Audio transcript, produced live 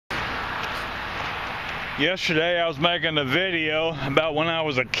Yesterday I was making a video about when I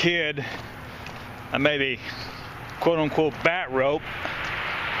was a kid. I made a quote-unquote bat rope.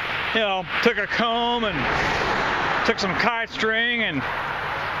 You know, took a comb and took some kite string and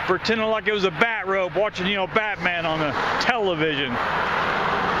pretended like it was a bat rope, watching, you know, Batman on the television.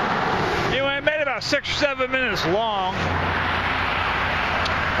 Anyway, I made it about 6 or 7 minutes long.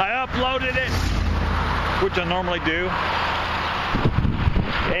 I uploaded it, which I normally do,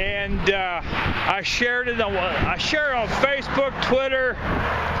 and I shared it on Facebook, Twitter,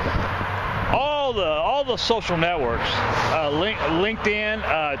 all the social networks, LinkedIn,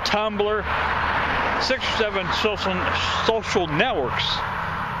 Tumblr, 6 or 7 social networks.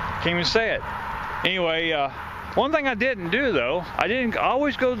 Can't even say it. Anyway, one thing I didn't do though, I didn't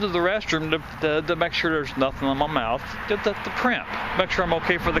always go to the restroom to make sure there's nothing in my mouth, to print, make sure I'm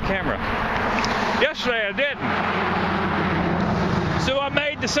okay for the camera. Yesterday I didn't. So I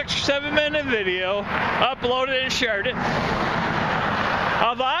made the 6 or 7 minute video, uploaded it and shared it.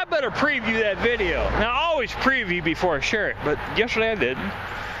 I thought I better preview that video. Now I always preview before I share it, but yesterday I didn't.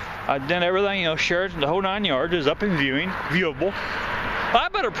 I did everything, you know, shared the whole 9 yards, is up and viewable. I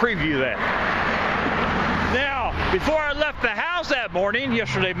better preview that. Now, before I left the house that morning,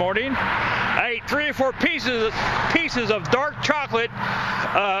 yesterday morning, I ate 3 or 4 pieces of dark chocolate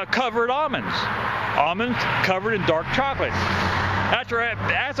covered almonds. Almonds covered in dark chocolate.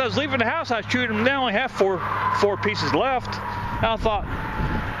 As I was leaving the house, I chewed them down. I only have four pieces left. And I thought,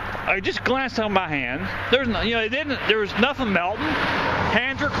 I just glanced on my hand. There was nothing melting.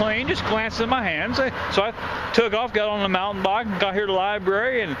 Hands are clean. Just glanced at my hands. So I took off, got on the mountain bike, and got here to the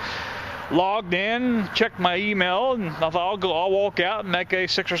library and logged in, checked my email, and I thought I'll walk out and make a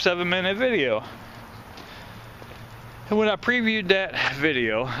 6 or 7 minute video. And when I previewed that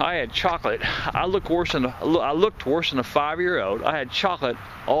video, I had chocolate. I looked worse than a 5-year-old. I had chocolate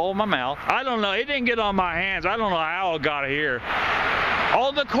all in my mouth. I don't know. It didn't get on my hands. I don't know how it got here.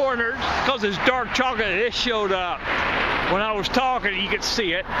 All the corners, because it's dark chocolate, it showed up. When I was talking, you could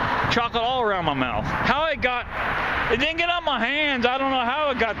see it. Chocolate all around my mouth. It didn't get on my hands. I don't know how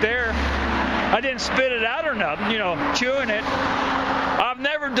it got there. I didn't spit it out or nothing, you know, chewing it. I've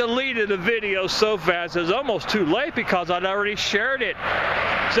never deleted a video so fast. It was almost too late because I'd already shared it.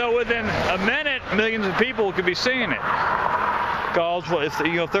 So within a minute, millions of people could be seeing it. Because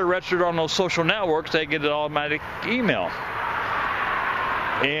if they're registered on those social networks, they get an automatic email.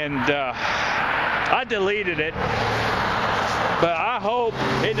 And I deleted it. But I hope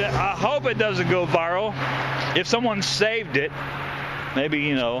it doesn't go viral. If someone saved it, maybe,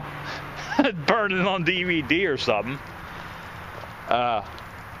 you know, burn it on DVD or something.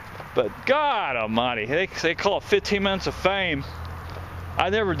 But God Almighty, they call it 15 minutes of fame. I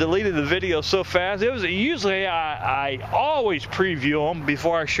never deleted the video so fast. Usually I always preview them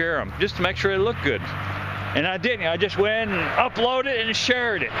before I share them, just to make sure they look good. And I didn't. I just went and uploaded it and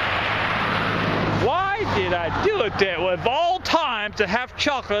shared it. Why did I do it that way? Of all time, to have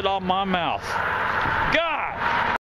chocolate on my mouth?